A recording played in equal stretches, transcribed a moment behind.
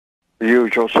the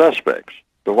usual suspects,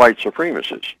 the white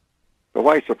supremacists. The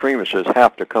white supremacists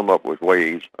have to come up with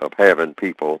ways of having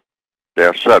people,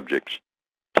 their subjects,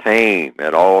 tame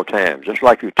at all times, just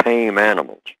like you tame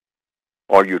animals,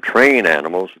 or you train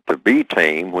animals to be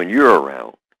tame when you're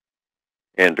around,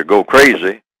 and to go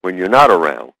crazy when you're not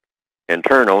around, and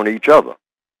turn on each other,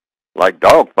 like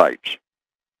dog fights.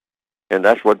 And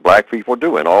that's what black people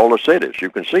do in all the cities. You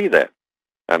can see that.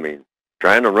 I mean,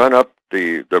 trying to run up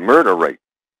the murder rate.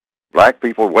 Black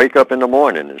people wake up in the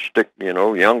morning and stick,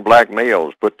 young black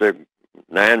males put their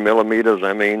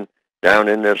 9mm, down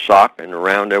in their sock and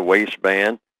around their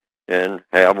waistband, and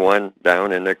have one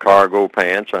down in their cargo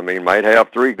pants. Might have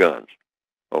 3 guns,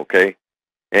 okay?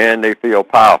 And they feel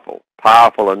powerful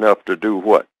enough to do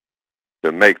what?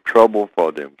 To make trouble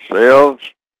for themselves,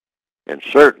 and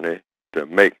certainly to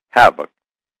make havoc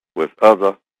with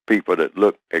other people that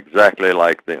look exactly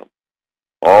like them.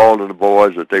 All of the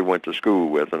boys that they went to school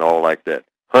with and all like that,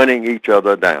 hunting each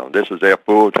other down. This is their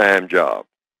full-time job.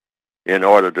 In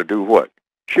order to do what?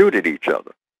 Shoot at each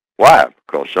other. Why?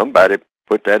 Because somebody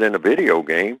put that in a video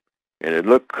game and it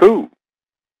looked cool.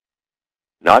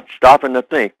 Not stopping to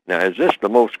think, now is this the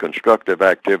most constructive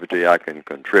activity I can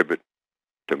contribute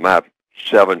to my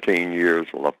 17 years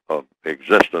of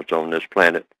existence on this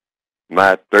planet?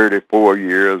 My 34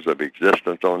 years of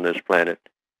existence on this planet?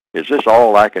 Is this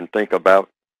all I can think about?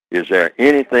 Is there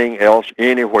anything else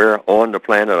anywhere on the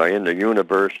planet or in the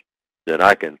universe that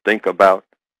I can think about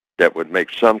that would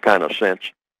make some kind of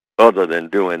sense other than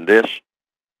doing this?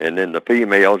 And then the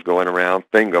females going around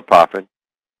finger popping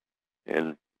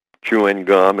and chewing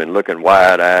gum and looking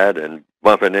wide-eyed and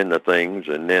bumping into things,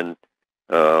 and then,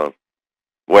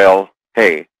 well,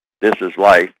 hey, this is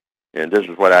life, and this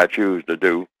is what I choose to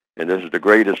do, and this is the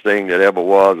greatest thing that ever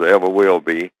was or ever will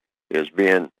be, is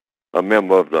being a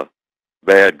member of the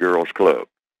Bad Girls Club.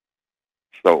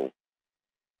 So,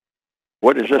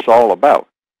 what is this all about?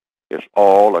 It's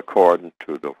all according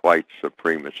to the white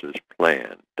supremacist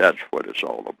plan. That's what it's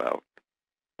all about.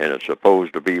 And it's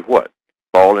supposed to be what?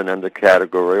 Falling under the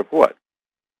category of what?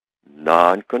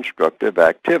 Non-constructive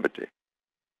activity.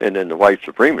 And then the white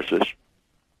supremacists,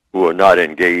 who are not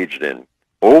engaged in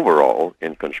overall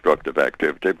in constructive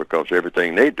activity, because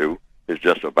everything they do is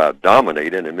just about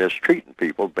dominating and mistreating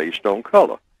people based on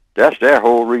color. That's their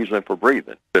whole reason for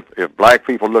breathing. If black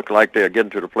people look like they're getting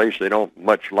to the place they don't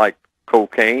much like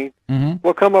cocaine,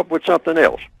 we'll come up with something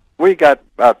else. We got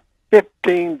about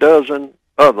 15 dozen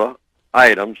other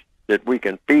items that we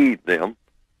can feed them,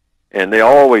 and they're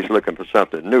always looking for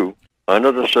something new.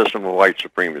 Under the system of white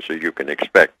supremacy, you can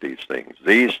expect these things.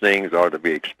 These things are to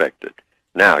be expected.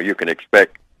 Now, you can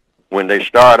expect when they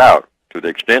start out, to the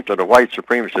extent that the white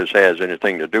supremacist has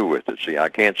anything to do with it. See, I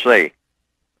can't say,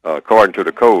 according to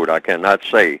the code, I cannot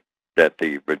say that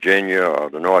the Virginia or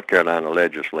the North Carolina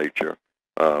legislature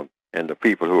and the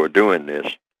people who are doing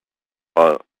this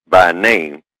by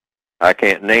name, I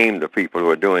can't name the people who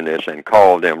are doing this and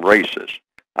call them racist.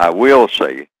 I will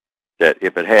say that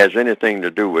if it has anything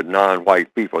to do with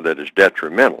non-white people that is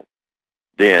detrimental,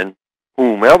 then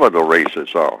whomever the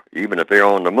racists are, even if they're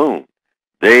on the moon,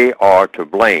 they are to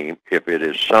blame if it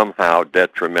is somehow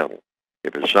detrimental.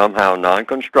 If it's somehow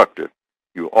non-constructive,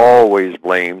 you always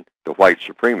blame the white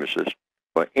supremacists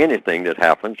for anything that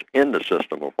happens in the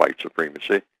system of white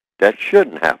supremacy that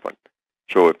shouldn't happen.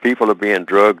 So if people are being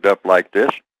drugged up like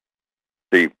this,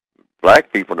 the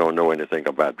black people don't know anything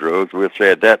about drugs. We've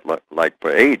said that like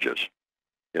for ages.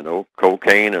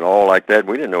 Cocaine and all like that,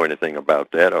 we didn't know anything about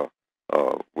that.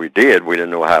 We didn't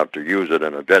know how to use it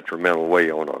in a detrimental way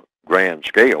on a grand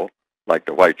scale like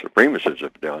the white supremacists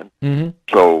have done.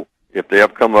 So if they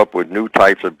have come up with new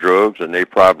types of drugs, and they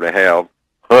probably have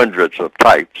hundreds of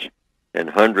types and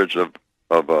hundreds of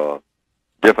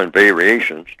different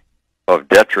variations of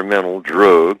detrimental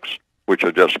drugs, which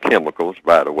are just chemicals,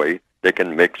 by the way. They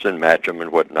can mix and match them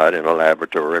and whatnot in a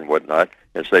laboratory and whatnot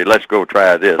and say, let's go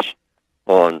try this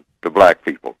on the black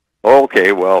people.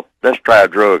 Okay, well, let's try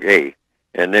drug A,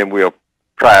 and then we'll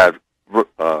try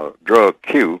drug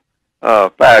Q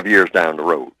 5 years down the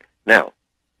road. Now,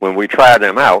 when we try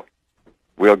them out,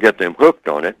 we'll get them hooked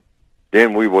on it.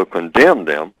 Then we will condemn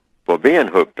them for being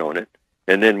hooked on it,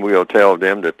 and then we'll tell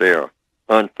them that they are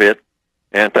unfit,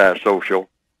 antisocial,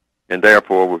 and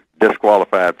therefore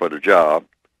disqualified for the job.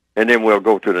 And then we'll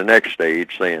go to the next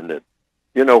stage saying that,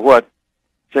 you know what,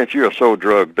 since you're so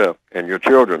drugged up and your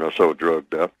children are so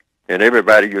drugged up and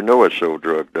everybody you know is so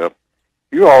drugged up,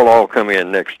 you all come in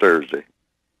next Thursday.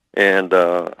 And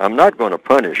I'm not going to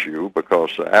punish you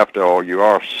because, after all, you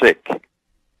are sick.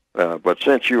 But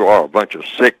since you are a bunch of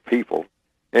sick people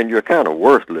and you're kind of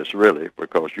worthless, really,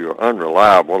 because you're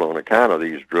unreliable on account of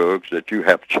these drugs that you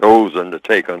have chosen to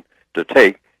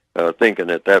take, thinking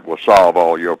that that will solve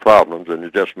all your problems, and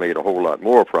it just made a whole lot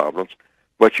more problems.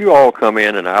 But you all come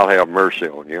in, and I'll have mercy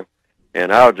on you,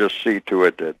 and I'll just see to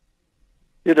it that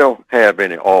you don't have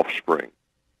any offspring.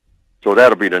 So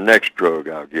that'll be the next drug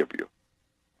I'll give you.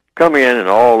 Come in, and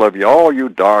all you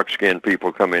dark-skinned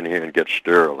people come in here and get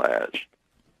sterilized,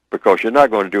 because you're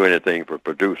not going to do anything but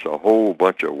produce a whole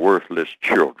bunch of worthless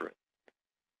children.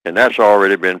 And that's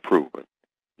already been proven.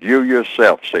 You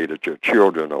yourself say that your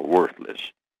children are worthless.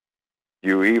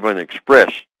 You even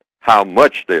express how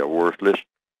much they're worthless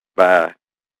by,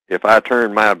 if I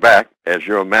turn my back as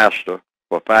your master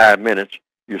for 5 minutes,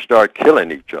 you start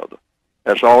killing each other.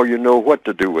 That's all you know what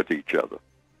to do with each other.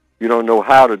 You don't know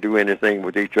how to do anything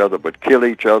with each other but kill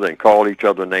each other and call each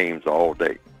other names all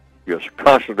day. You're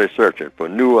constantly searching for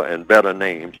newer and better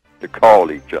names to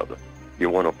call each other. You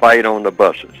want to fight on the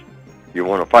buses. You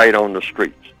want to fight on the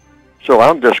streets. So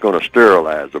I'm just going to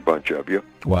sterilize a bunch of you.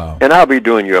 Wow. And I'll be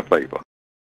doing you a favor.